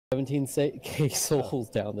17K souls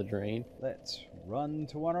down the drain. Let's run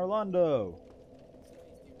to One Orlando.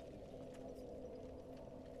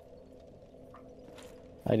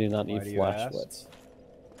 I do not Why need do you flash ask? sweats.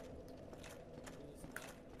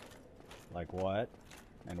 Like what?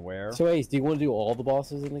 And where? So Ace, do you want to do all the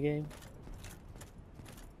bosses in the game?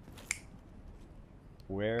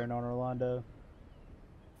 Where in On Orlando?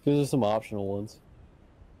 Those are some optional ones.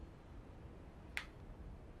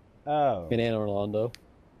 Oh, In Anne Orlando.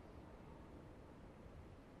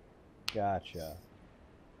 gotcha.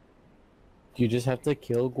 You just have to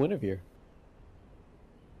kill Guinevere.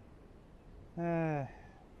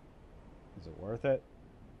 Is it worth it?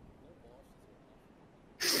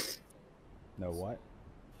 No what?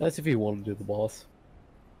 That's if you want to do the boss.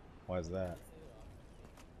 Why is that?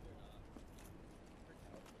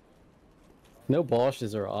 No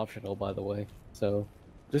bosses are optional, by the way. So,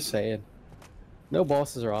 just saying. No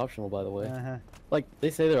bosses are optional, by the way. Like, they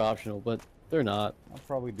say they're optional, but they're not. I'll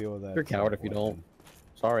probably deal with that. You're a coward if you don't.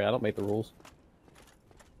 Sorry, I don't make the rules.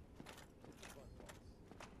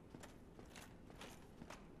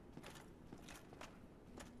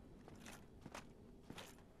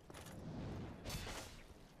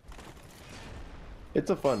 It's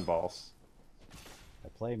a fun boss. I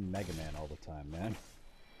play Mega Man all the time, man.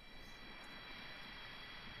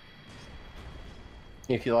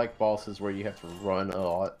 If you like bosses where you have to run a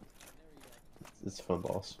lot, it's a fun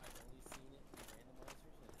boss.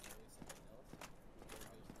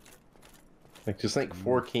 Like, just think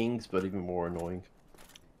Four Kings, but even more annoying.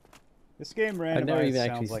 This game randomized I've never even sounds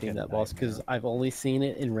actually like seen a that boss because nightmare. I've only seen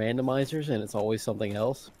it in randomizers, and it's always something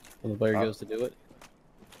else when the player Oh. goes to do it.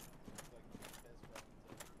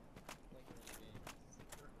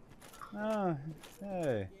 Oh,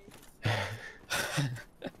 hey.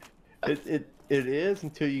 It is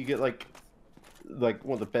until you get like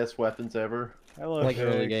one of the best weapons ever. Hello, Like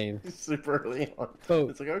early Pig. game. Super early on. Oh,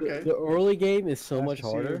 It's like, okay. The early game is so Nice much to see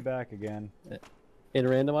you harder back again. in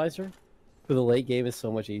randomizer, but the late game is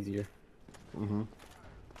so much easier. Mm-hmm.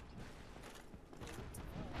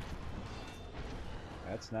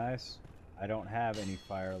 That's nice. I don't have any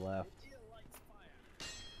fire left.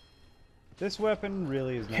 This weapon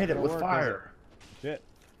really is not Hit it gonna with work, is fire. it? Shit.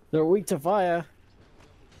 They're weak to fire.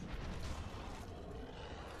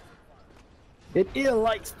 It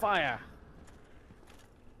likes fire.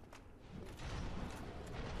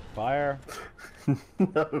 Fire.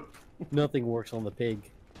 No. Nothing works on the pig.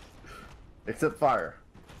 Except fire.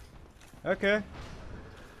 Okay.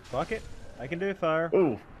 Fuck it. I can do fire.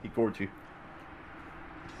 Ooh, he gored you.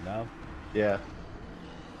 No. Yeah.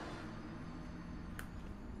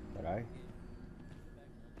 But I.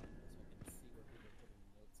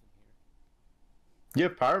 You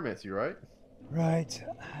have pyromancy, right? Right.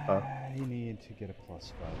 Huh. I need to get a +5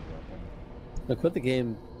 weapon. Now quit the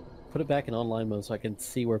game. Put it back in online mode so I can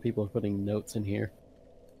see where people are putting notes in here.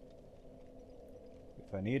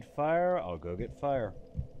 If I need fire, I'll go get fire.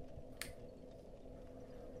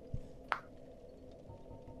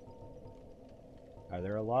 Are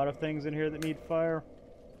there a lot of things in here that need fire?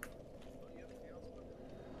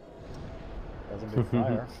 Doesn't do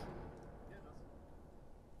fire.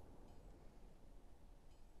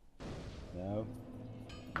 No.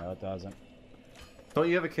 No, it doesn't. Don't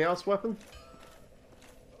you have a chaos weapon?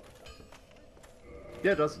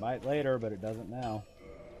 Yeah, it does. Might later, but it doesn't now.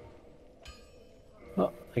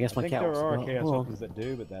 Oh, I guess I my think cat there was are not- chaos oh. weapons that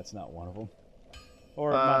do, but that's not one of them.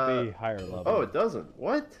 Or it might be higher level. Oh, it doesn't.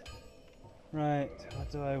 What? Right. What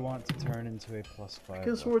do I want to turn into a +5?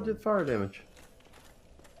 Because sword did fire damage.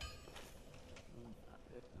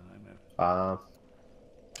 Uh,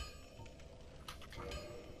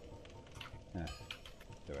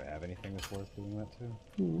 Do I have anything that's worth doing that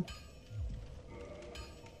to?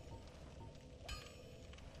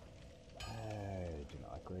 I do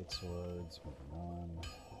not like great swords. Moving on.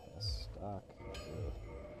 Stock. Ugh.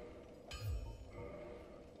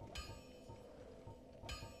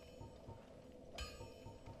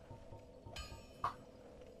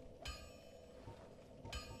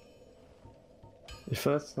 if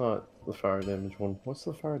that's not the fire damage one, what's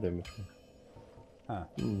the fire damage one?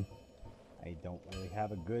 Huh. I don't really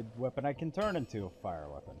have a good weapon I can turn into a fire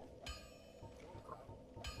weapon.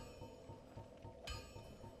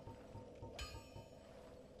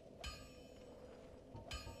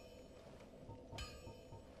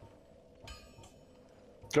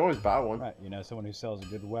 You can always buy one. Right, you know someone who sells a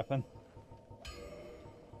good weapon?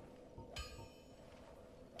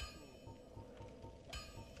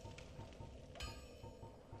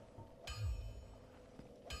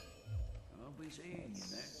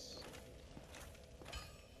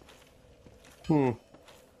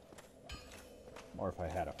 Or if I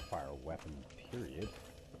had a fire weapon, period.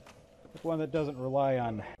 Like one that doesn't rely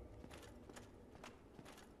on...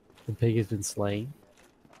 The pig has been slain.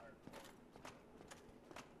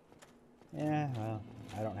 Yeah, well,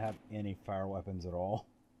 I don't have any fire weapons at all.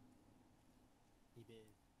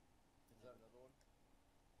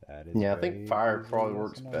 That is Yeah, I think very fire easy, probably yes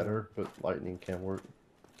works or no. better, but lightning can work.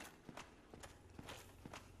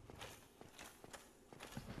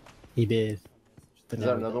 He did. But Is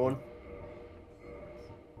now that he another doesn't. one?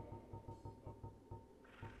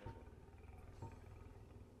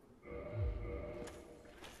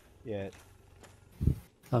 Yeah,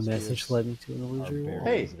 A message Spears led me to an are illusory very wall.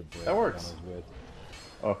 Hey, easy to break that works. tunnels with.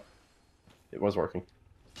 Oh, it was working.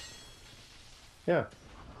 Yeah.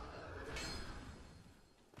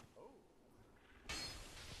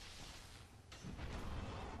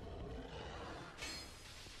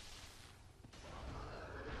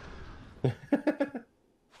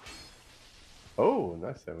 Oh,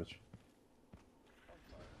 nice damage.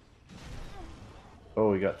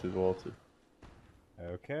 Oh, we got through the wall too.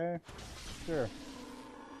 Okay, sure.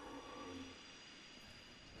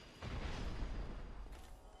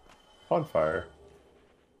 Bonfire.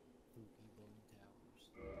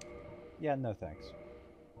 Yeah, no thanks.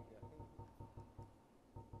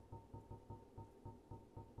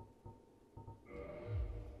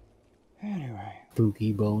 Anyway.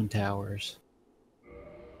 Spooky Bone Towers.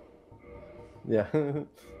 Yeah.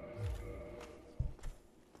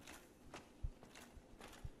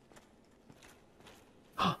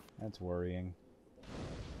 That's worrying.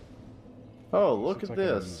 Oh, This look looks at like a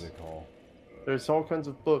this. music hall. There's all kinds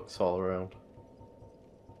of books all around.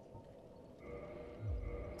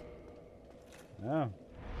 Oh.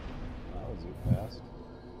 That was it fast.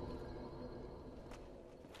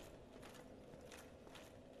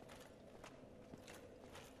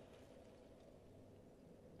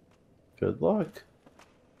 Good luck.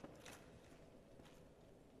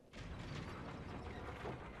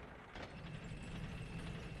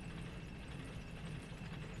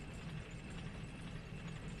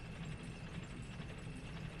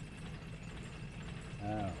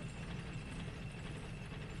 Oh.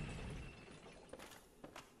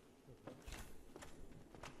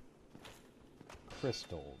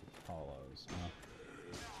 Crystal hollows.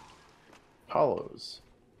 Huh? Hollows.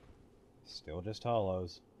 Still just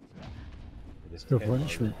hollows. They just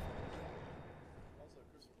Replenishment.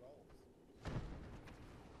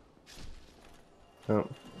 Oh.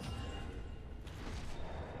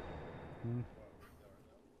 Hmm.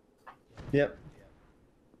 Yep.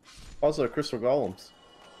 Also, crystal golems.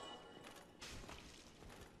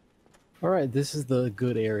 Alright, this is the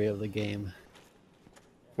good area of the game.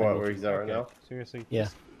 What, where he's at right Okay, now? seriously? Yeah.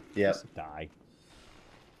 Yep. Just die.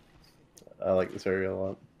 I like this area a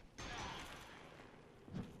lot.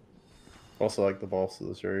 Also like the boss of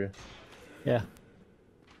this area. Yeah.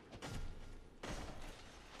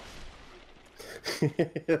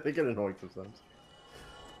 They get annoying sometimes.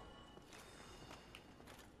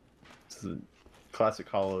 This is classic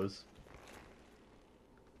hollows.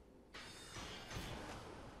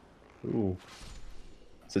 Ooh.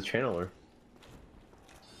 It's a channeler.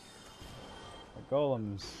 The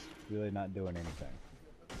golem's really not doing anything.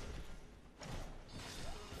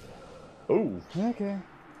 Ooh. Okay.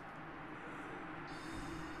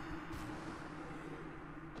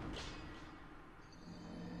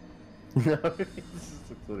 No, he's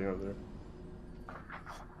just sitting over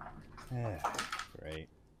there. Great.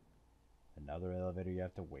 Another elevator you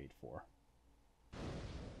have to wait for.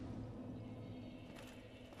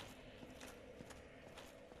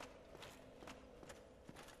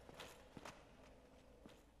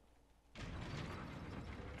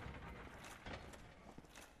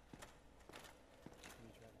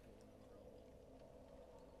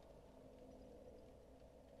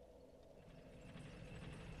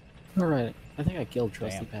 Alright, I think I killed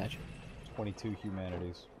Trusty Damn. Patch 22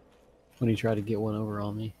 humanities. when he tried to get one over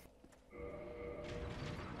on me.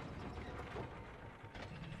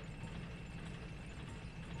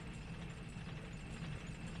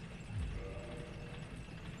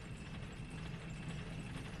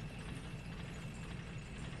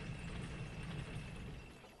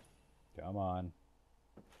 Come on.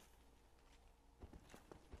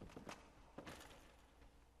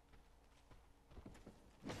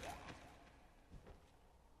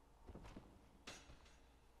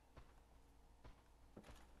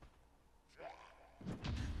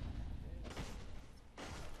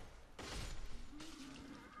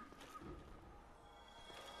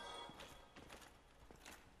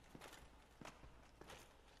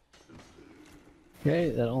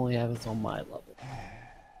 Okay, that only happens on my level.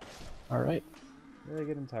 Alright. Really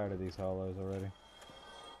getting tired of these hollows already.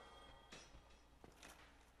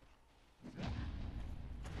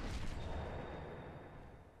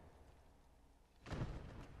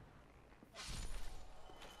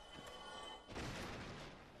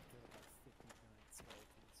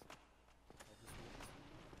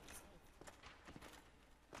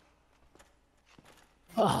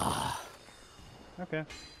 Ah, Okay,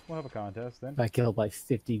 we'll have a contest then. I killed like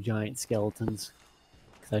 50 giant skeletons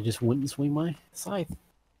because I just wouldn't swing my scythe.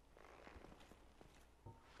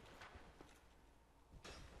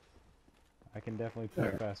 I can definitely play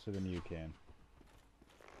Alright. faster than you can.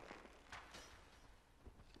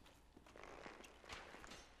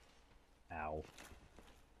 Ow.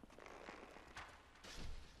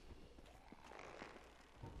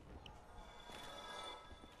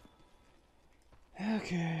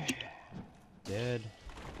 Okay. Dead.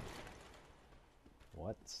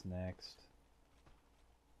 What's next?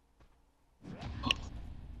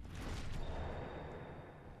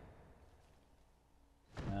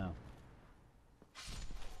 Oh.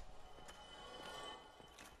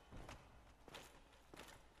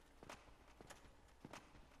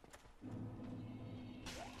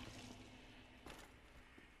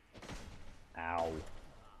 Ow.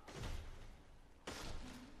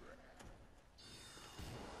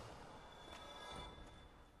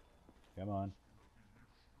 Come on.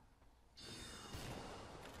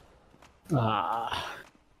 Ah.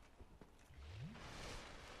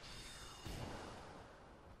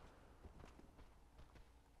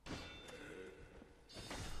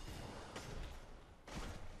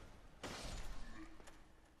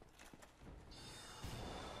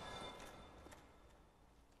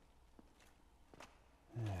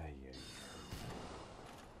 Ay, ay.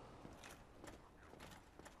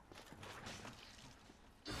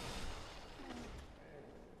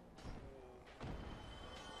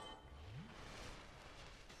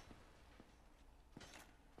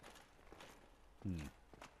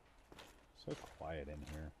 So quiet in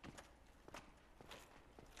here.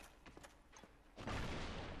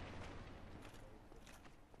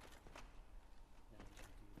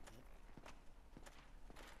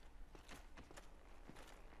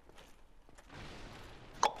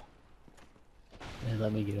 They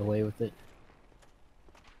let me get away with it.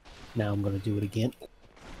 Now I'm gonna do it again.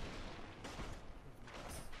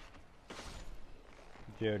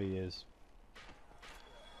 Jody is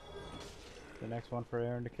the next one for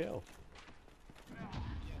Aaron to kill.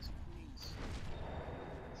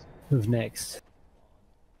 Who's next?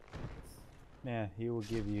 Yeah, he will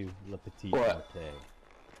give you Le Petit What? Arte.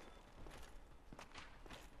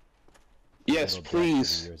 Yes, Little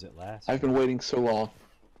please. Years at last. I've been waiting so long.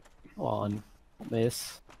 Come on,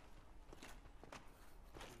 miss.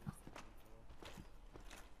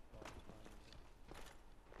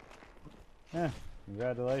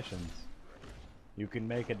 Congratulations. You can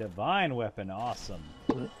make a divine weapon. Awesome.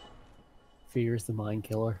 Fear is the mind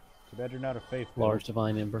killer. Too bad you're not a faith. Large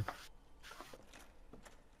divine ember.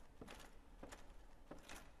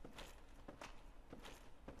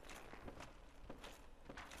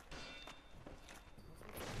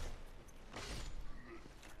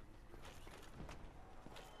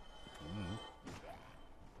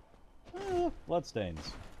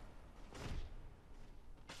 Bloodstains.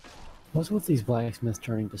 What's with these blacksmiths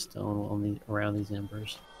turning to stone on the around these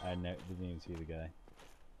embers? I didn't even see the guy.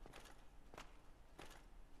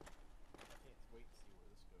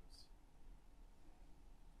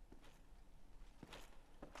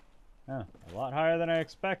 Huh, a lot higher than I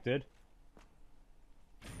expected.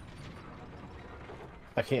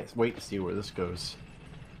 I can't wait to see where this goes.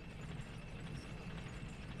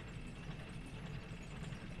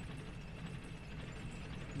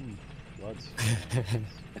 Bloods.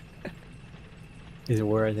 Is it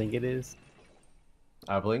where I think it is?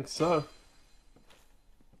 I believe so.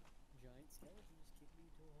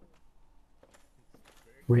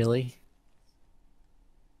 Really?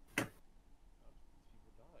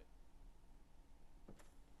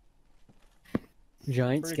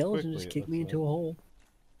 Giant Pretty skeleton quickly, just it kicked me looks into like. a hole.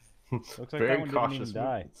 Looks like Very that one didn't cautious even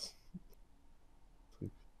die. movements.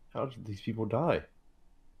 How did these people die?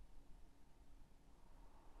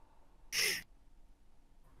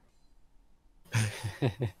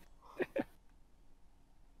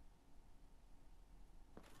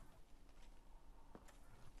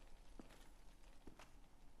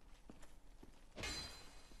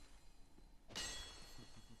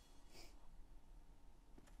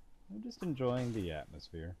 I'm just enjoying the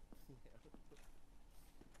atmosphere.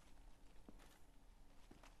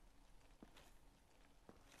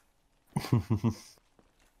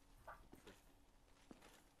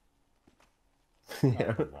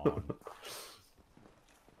 Yeah. Oh, come on.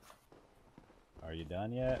 Are you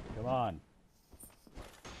done yet? Come on.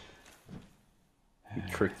 He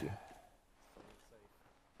tricked you.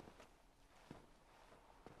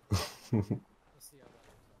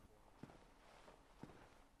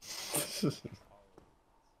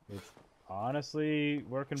 It's honestly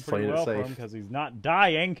working Just pretty playing it well for safe. him because he's not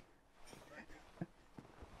dying.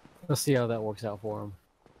 Let's see how that works out for him.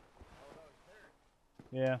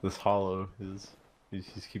 Yeah. This hollow is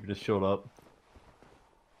he's keeping his shield up.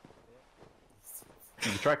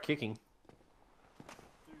 You can try kicking.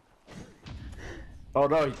 Oh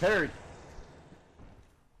no, he parried.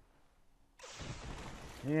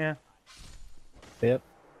 Yeah. Yep.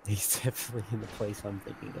 He's definitely in the place I'm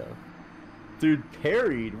thinking of. Dude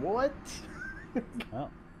parried. What? Well,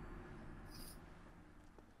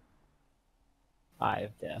 Eye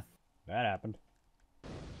of death. that happened.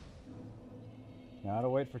 Gotta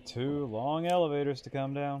wait for 2 long elevators to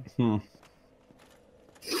come down. Hmm.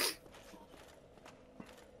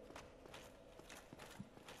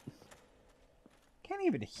 Can't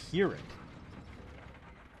even hear it.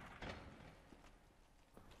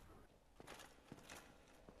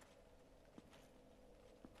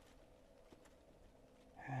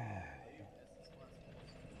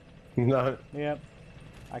 No. Yep.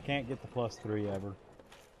 I can't get the +3 ever.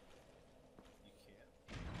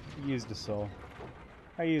 Used a soul.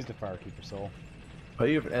 I used a Firekeeper soul. Oh,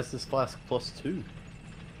 you have an Estus Flask +2.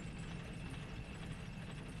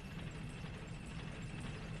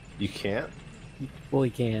 You can't? Well, he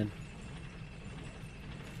can.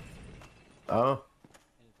 Oh.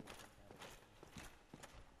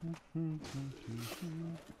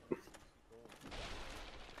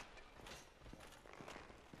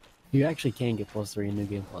 You actually can get +3 in New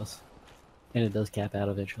Game Plus. And it does cap out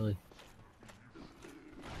eventually.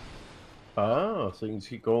 Oh, so you can just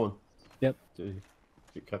keep going. Yep. To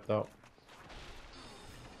get kept out.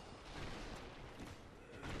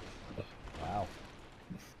 Wow.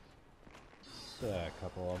 Just a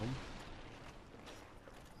couple of them.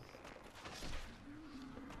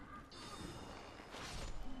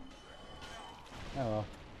 Oh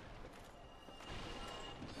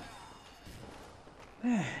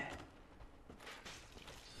well.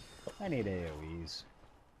 I need AoEs.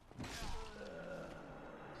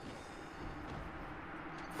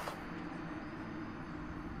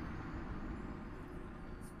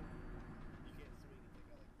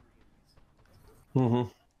 Mm-hmm.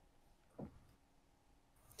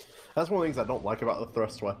 That's one of the things I don't like about the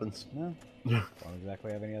thrust weapons. No. Yeah. Don't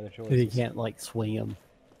exactly have any other choices. 'Cause you can't, like, swing him.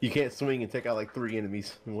 You can't swing and take out like 3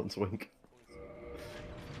 enemies in one swing.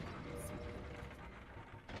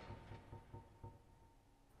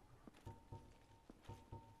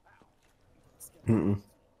 Mm-mm.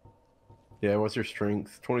 Yeah, what's your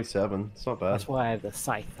strength? 27. It's not bad. That's why I have the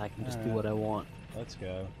scythe. I can just do what I want. Let's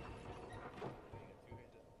go.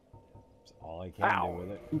 That's all I can Ow. do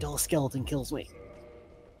with it. Until a skeleton kills me.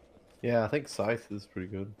 Yeah, I think Scythe is pretty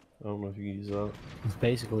good. I don't know if you can use that. It's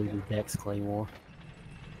basically the Dex Claymore.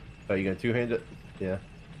 Oh, you gonna two-hand it? Yeah.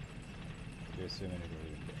 You're assuming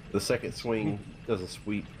it'll even get- The second swing does a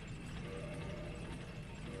sweep.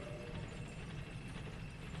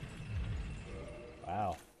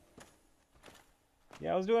 Wow.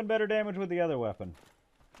 Yeah, I was doing better damage with the other weapon.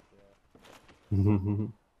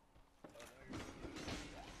 Not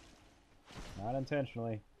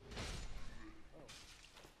intentionally.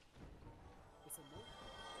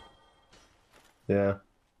 Yeah.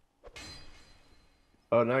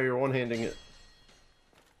 Oh, now you're one-handing it.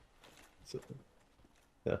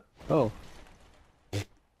 Yeah. Oh.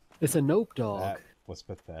 It's a nope dog. That was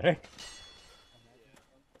pathetic.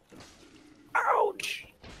 Ouch!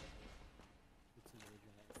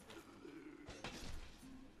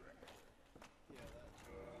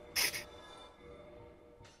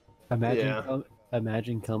 Imagine, Yeah.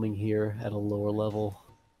 Imagine coming here at a lower level,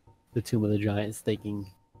 the Tomb of the Giants, thinking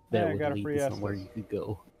Yeah, I that got a would lead free to somewhere Estus. you could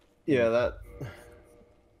go. Yeah,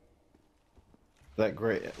 that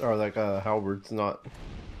great or like halberd's not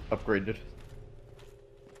upgraded,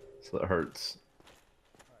 so that hurts.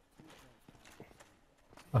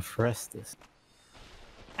 A Frestus.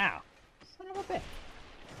 Ow. Son of a bitch.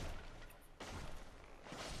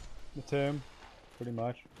 The tomb, pretty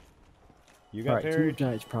much. You got Alright, Tomb of parried?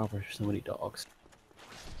 Giants proper, so many dogs.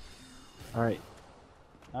 Alright.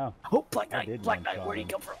 Oh. Oh, Black I Knight! did Black one-shot Knight, where'd he him.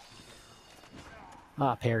 come from?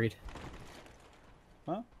 Ah, parried.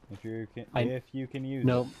 Huh? If you can, I- if you can use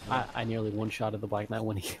No, it. I nearly one-shotted the Black Knight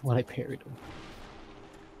when I parried him.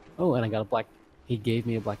 Oh, and I got a black... He gave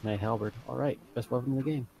me a Black Knight halberd. Alright, best weapon in the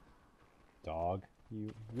game. Dog.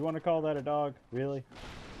 You want to call that a dog? Really?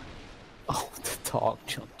 Oh, the dog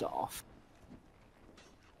jumped off.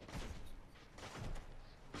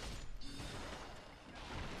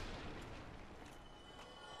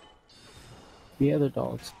 The other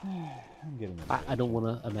dogs. I'm getting. I don't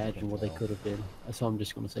want to imagine what they could have been, so I'm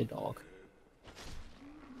just going to say dog.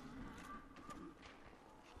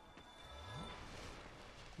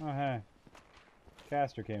 Oh hey.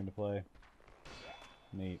 Caster came to play.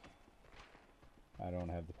 Neat. I don't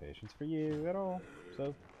have the patience for you at all.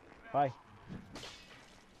 So, bye.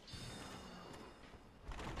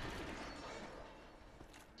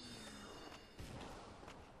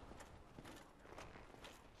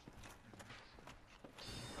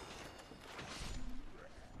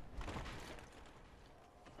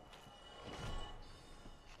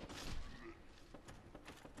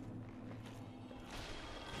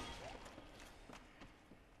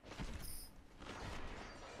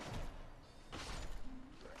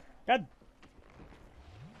 God.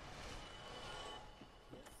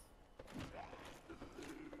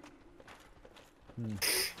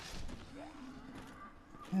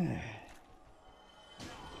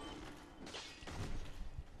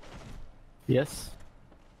 Yes.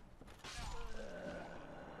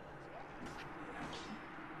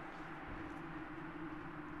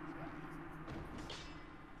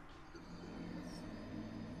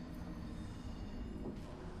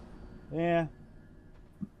 Yeah.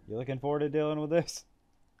 You looking forward to dealing with this?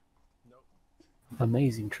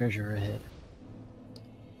 Amazing treasure ahead.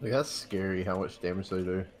 Like, that's scary how much damage they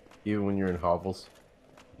do, even when you're in hovels.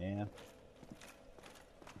 Yeah.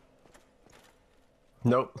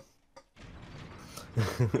 Nope.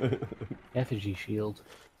 Effigy shield.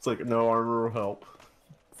 It's like no armor will help.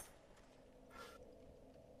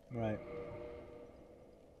 Right.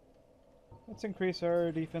 Let's increase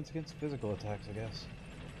our defense against physical attacks, I guess.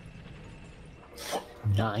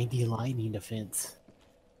 90 lightning defense.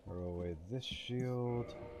 Throw away this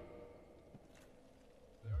shield.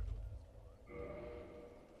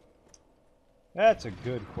 That's a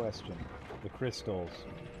good question. The crystals.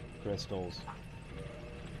 Crystals.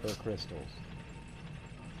 They're crystals.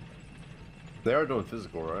 They are doing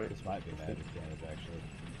physical, right? This might be magic damage, actually.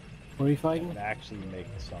 What are you It fighting? would actually make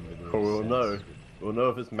some degree of Oh, we'll sense. know. We'll know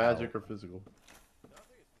if it's magic or physical.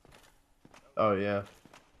 Oh, yeah.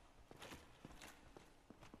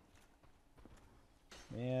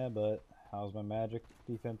 Yeah, but how's my magic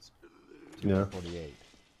defense? Yeah. 248.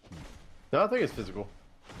 No, I think it's physical.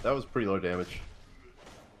 That was pretty low damage.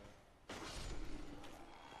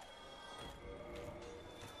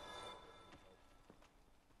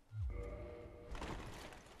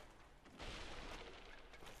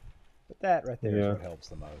 But that right there is Yeah. what helps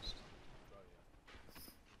the most.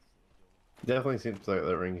 Definitely seems like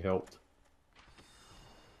that ring helped.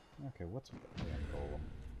 Okay, what's with the damn golem?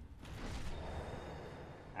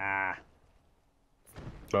 Ah,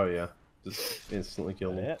 Oh, yeah. Just instantly is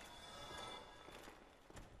killed that him. it?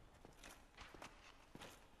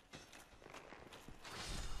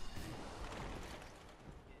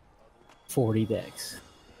 $40 dex.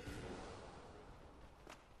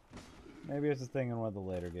 Maybe it's a thing in one of the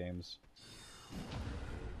later games.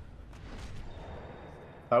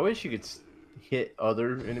 I wish you could hit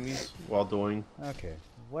other enemies while doing. Okay,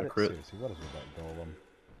 what? A crit. Seriously, what is with that golem?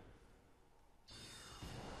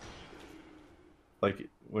 Like,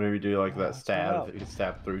 whenever you do like that let's go stab, out. you can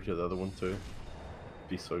stab through to the other one too.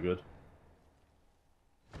 Be so good.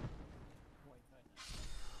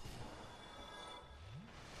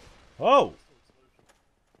 Oh!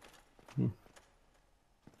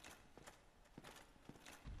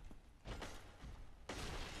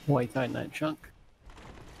 White Titanite chunk.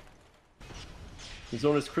 He's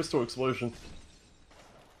on his crystal explosion.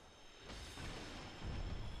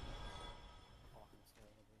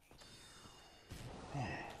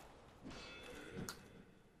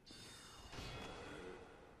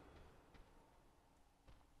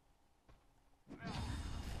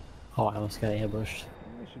 Oh, I almost got ambushed.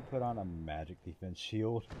 We should put on a magic defense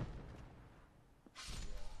shield.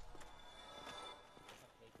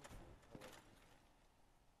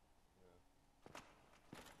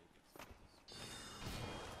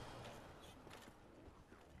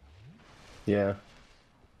 Yeah.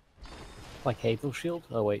 Like Hazel shield?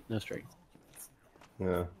 Oh wait, no strength.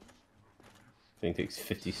 Yeah. Thing takes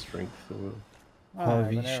 50 strength. Ah, I have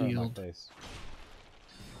Heavy an arrow in my shield. face.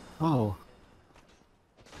 Oh.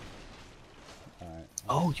 Alright.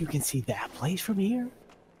 Oh, you can see that place from here?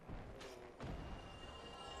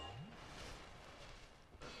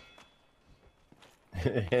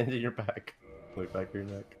 Hand in your back. Look back of your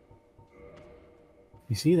neck.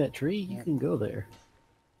 You see that tree? You can go there.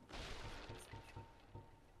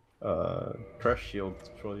 Crush shield,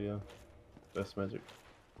 probably, yeah. Best magic.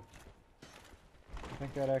 I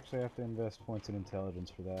think I'd actually have to invest points in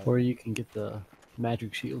intelligence for that. Or you can get the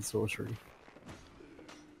magic shield sorcery.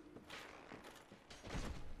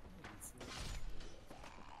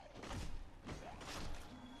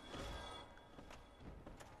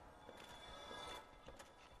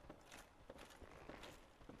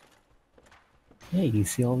 Hey, you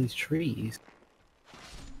see all these trees?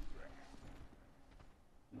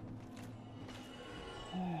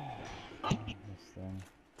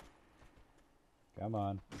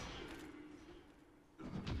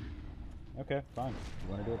 Okay, fine. You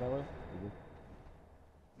want to do it that way? You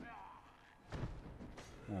good?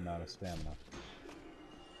 No, I'm out of stamina.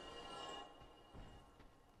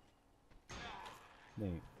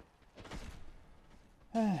 Neat.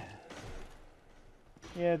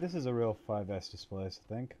 Yeah, this is a real 5S displace,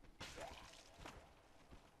 I think.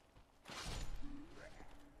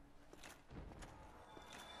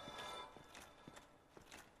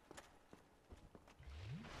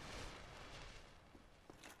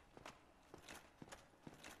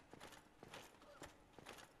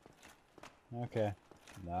 Okay,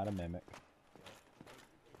 not a mimic.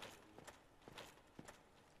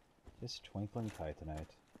 This twinkling titanite.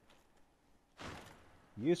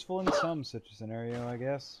 Useful in some such a scenario, I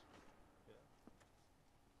guess.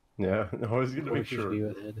 Yeah, I was gonna make Forces sure.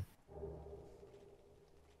 view ahead.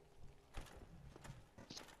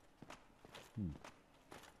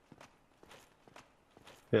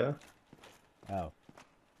 Yeah. Oh.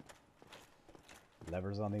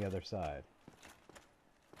 Levers on the other side.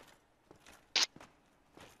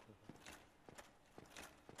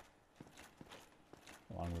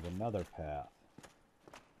 Along with another path.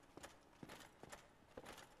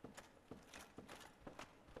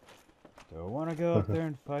 Do I want to go up there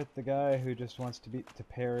and fight the guy who just wants to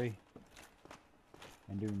parry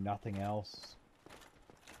and do nothing else?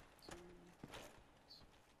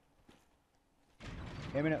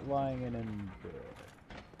 Imminent lying in and...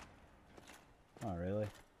 Oh, really?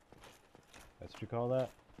 That's what you call that?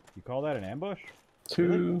 You call that an ambush?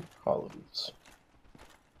 Two hollows.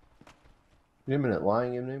 Imminent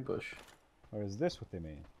lying in ambush. Or is this what they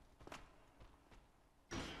mean?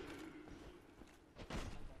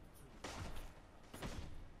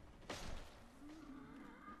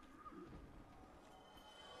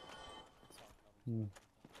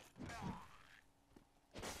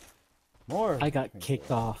 More! I got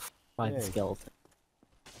kicked off by the Yay. skeleton.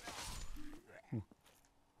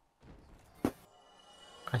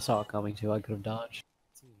 I saw it coming too. I could have dodged.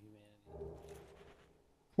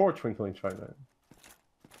 More twinkling China.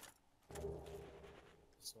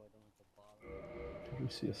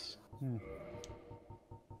 Lucius.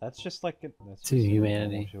 That's just like it. That's To just like a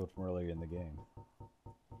humanity. normal shield from earlier in the game.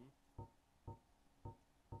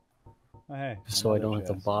 Oh, hey. So I another don't have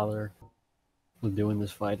to chest. bother with doing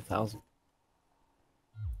this fight 1,000.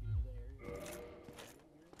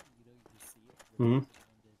 Hmm.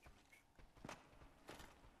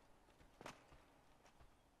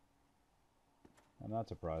 I'm not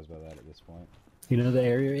surprised by that at this point. You know the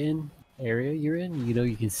area you're in? You know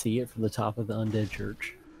you can see it from the top of the undead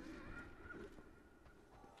church.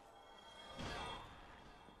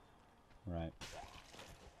 Right.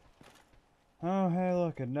 Oh, hey,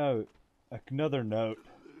 look, a note. Another note.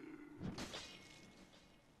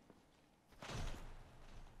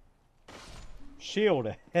 Shield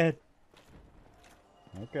ahead.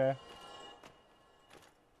 Okay.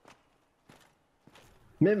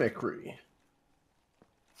 Mimicry.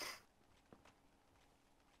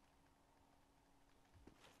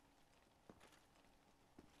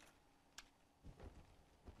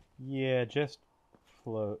 Yeah, just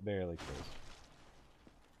float, barely close.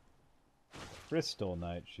 Crystal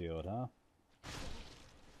Knight Shield, huh?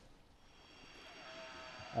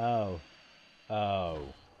 Oh. Oh.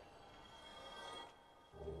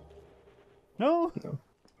 No? No.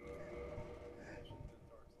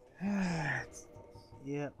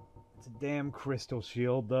 Yep. It's a damn crystal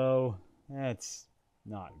shield, though. That's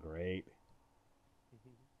not great.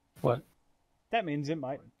 What? That means it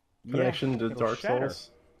might... Connection to it'll Dark shatter.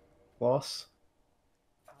 Souls. Loss.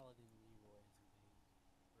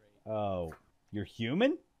 Oh. You're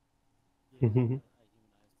human?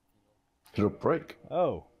 It'll break.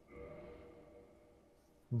 Oh.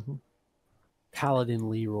 Paladin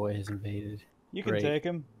Leroy has invaded. You can Great. take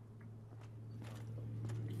him.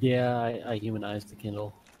 Yeah, I humanized the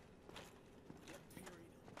Kindle.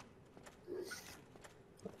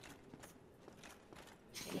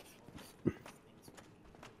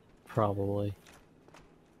 Probably.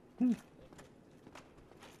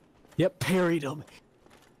 Yep, parried him.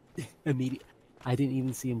 Immediate. I didn't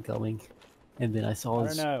even see him coming, and then I saw I don't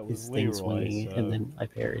his, know, it was his thing Leroy, swinging, so- and then I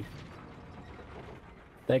parried.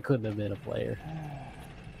 That couldn't have been a player.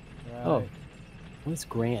 Right. Oh, what's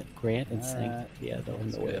Grant? Grant and Alright. Sank. Yeah, they're in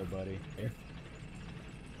Let's the way go, up buddy. there.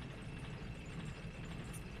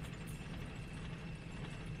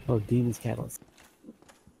 Oh, Demon's Catalyst.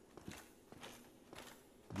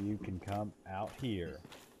 You can come out here.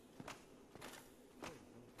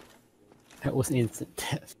 That was instant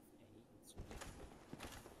death.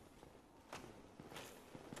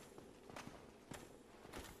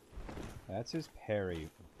 That's his parry.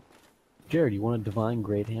 Jared, you want a divine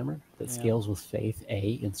great hammer that Yeah. scales with faith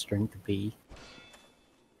A and strength B?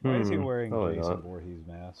 Why is he wearing probably Jason not. Voorhees'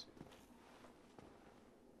 mask?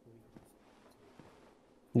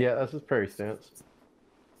 Yeah, that's his parry stance.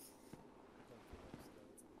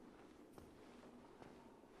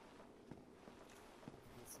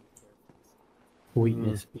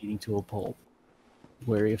 Weakness beating to a pulp.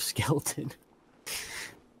 Wary of skeleton.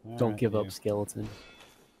 Don't Alright, give you. up, skeleton.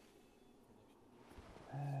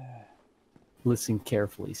 Listen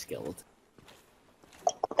carefully, skeleton.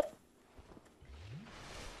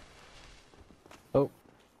 Oh.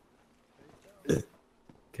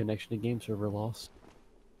 Connection to game server lost.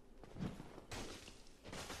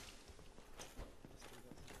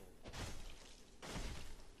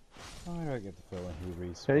 Why do I get the feeling he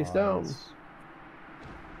respawns? Chase down.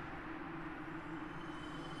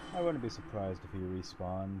 I wouldn't be surprised if he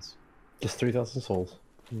respawns. Just 3,000 souls.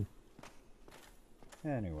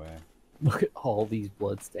 Anyway. Look at all these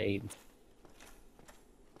blood stains.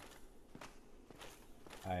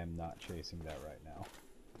 I am not chasing that right now.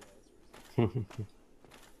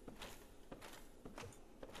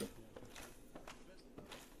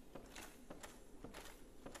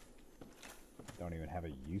 Don't even have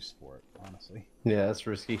a use for it, honestly. Yeah, that's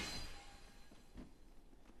risky.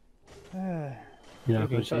 You're not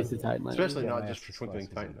going to chase the Titan Knight. Especially Yeah, not my just ass for is Twinkling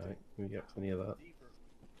sliced Titan as Knight. We got plenty of that.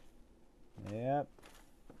 Yep.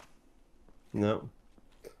 No.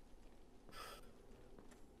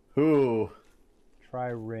 Ooh, Try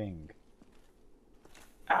ring.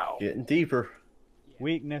 Ow. getting deeper.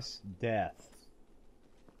 Weakness, death.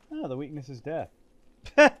 Oh, the weakness is death.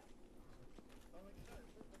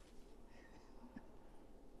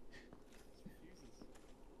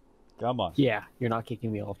 Come on. Yeah, you're not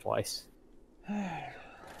kicking me off twice.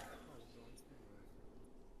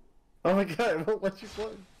 Oh my god, it won't let you play.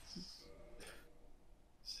 It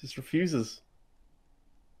just refuses.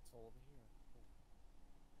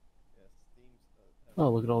 Oh,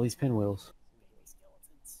 look at all these pinwheels.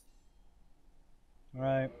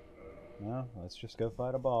 Alright. Well, let's just go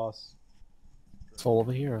fight a boss. Soul of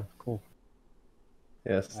a hero. Cool.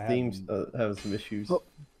 Yeah, I Steam's having some issues. Oh,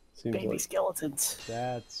 Seems Baby like. skeletons.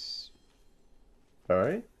 That's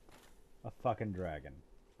Alright. a fucking dragon.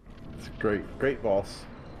 It's a great boss.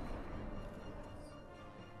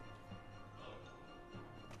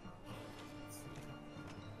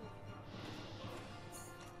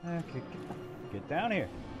 Okay, get down here.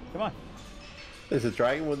 Come on. There's a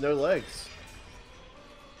dragon with no legs.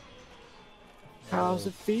 How's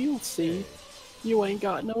it feel, see? You ain't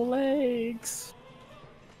got no legs.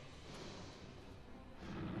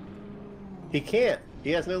 He can't. He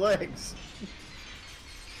has no legs.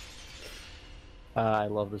 I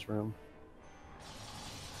love this room.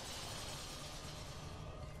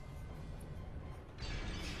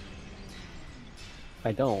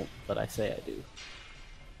 I don't, but I say I do.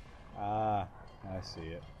 Ah, I see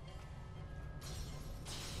it.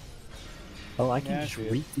 Oh, I can Yeah, I just see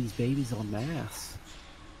it. reap these babies en masse.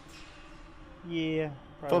 Yeah,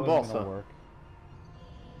 Fun probably boss, wasn't gonna huh? work.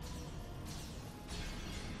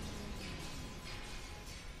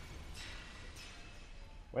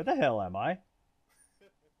 Where the hell am I?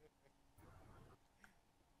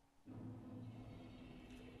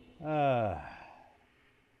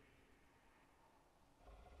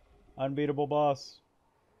 Unbeatable boss.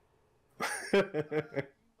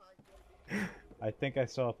 I think I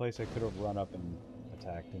saw a place I could have run up and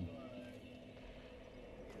attacked him.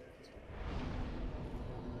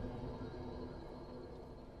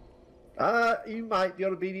 You might be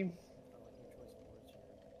able to beat him.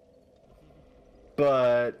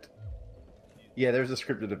 But yeah, there's a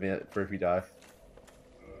scripted event for if you die.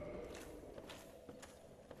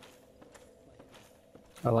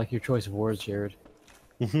 I like your choice of words, Jared.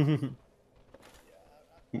 You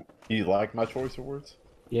like my choice of words?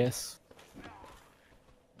 Yes.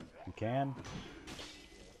 You can.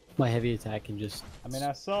 My heavy attack can just... I mean,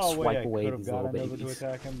 I saw a way Swipe I away could have these little gotten over to babies.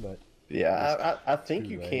 attack him, but Yeah, I think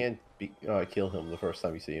too you late. can kill him the first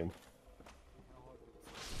time you see him.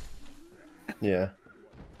 Yeah.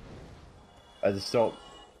 I just don't.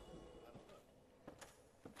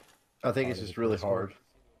 I think it's just really hard.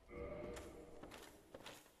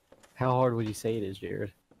 How hard would you say it is,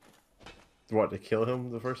 Jared? What, to kill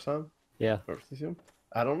him the first time? Yeah. First you see him?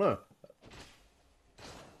 I don't know.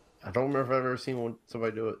 I don't remember if I've ever seen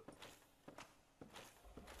somebody do it.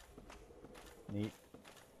 neat.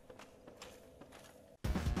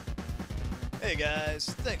 Hey guys,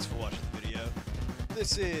 thanks for watching the video.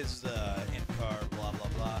 This is in-car blah blah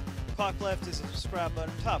blah. Clock left is the subscribe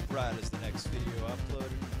button, top right is the next video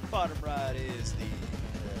uploaded, bottom right is the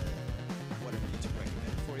whatever YouTube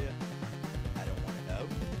recommended for you.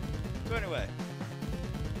 So anyway,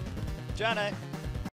 Johnny.